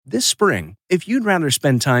This spring, if you'd rather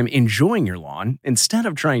spend time enjoying your lawn instead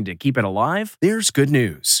of trying to keep it alive, there's good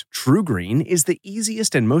news. TruGreen is the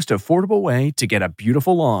easiest and most affordable way to get a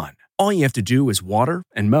beautiful lawn. All you have to do is water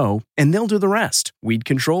and mow, and they'll do the rest. Weed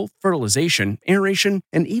control, fertilization, aeration,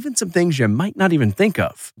 and even some things you might not even think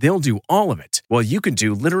of. They'll do all of it, while you can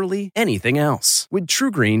do literally anything else. With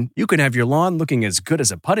TruGreen, you can have your lawn looking as good as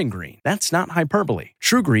a putting green. That's not hyperbole.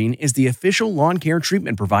 TruGreen is the official lawn care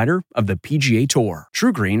treatment provider of the PGA Tour.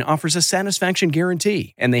 TruGreen offers a satisfaction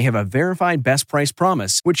guarantee, and they have a verified best price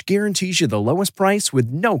promise, which guarantees you the lowest price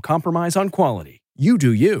with no compromise on quality. You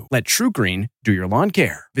do you. Let TruGreen do your lawn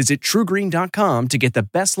care. Visit TruGreen.com to get the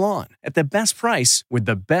best lawn at the best price with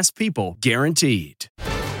the best people guaranteed.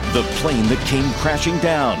 The plane that came crashing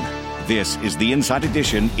down. This is the Inside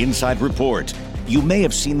Edition Inside Report. You may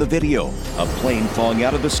have seen the video. A plane falling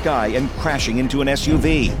out of the sky and crashing into an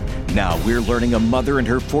SUV. Now we're learning a mother and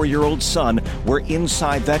her 4-year-old son were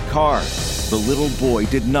inside that car. The little boy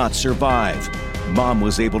did not survive. Mom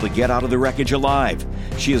was able to get out of the wreckage alive.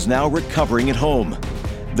 She is now recovering at home.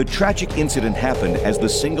 The tragic incident happened as the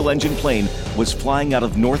single-engine plane was flying out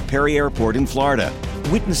of North Perry Airport in Florida.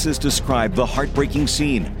 Witnesses described the heartbreaking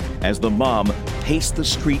scene as the mom paced the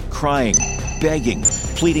street crying, begging,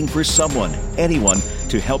 pleading for someone, anyone,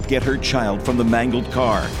 to help get her child from the mangled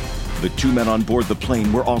car. The 2 men on board the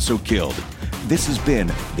plane were also killed. This has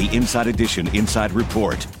been the Inside Edition Inside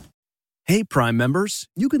Report. Hey, Prime members,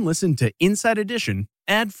 you can listen to Inside Edition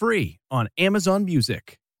ad-free on Amazon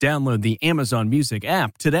Music. Download the Amazon Music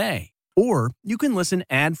app today. Or you can listen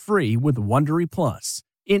ad-free with Wondery Plus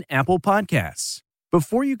in Apple Podcasts.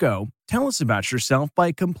 Before you go, tell us about yourself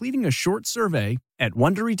by completing a short survey at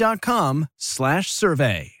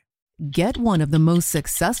Wondery.com/survey. Get one of the most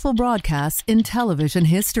successful broadcasts in television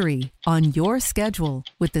history on your schedule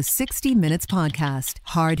with the 60 Minutes Podcast.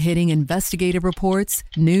 Hard-hitting investigative reports,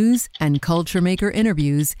 news, and culture maker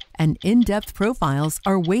interviews, and in-depth profiles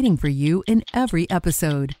are waiting for you in every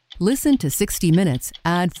episode. Listen to 60 Minutes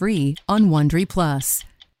ad-free on Wondery Plus.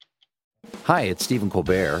 Hi, it's Stephen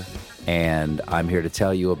Colbert, and I'm here to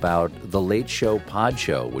tell you about The Late Show Pod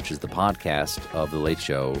Show, which is the podcast of The Late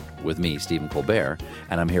Show with me, Stephen Colbert,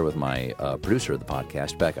 and I'm here with my producer of the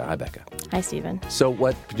podcast, Becca. Hi, Becca. Hi, Stephen. So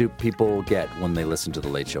what do people get when they listen to The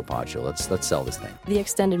Late Show Pod Show? Let's sell this thing. The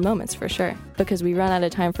extended moments, for sure, because we run out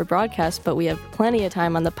of time for broadcast, but we have plenty of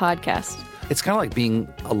time on the podcast. It's kind of like being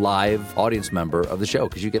a live audience member of the show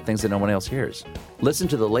because you get things that no one else hears. Listen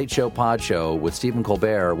to The Late Show Pod Show with Stephen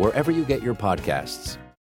Colbert wherever you get your podcasts.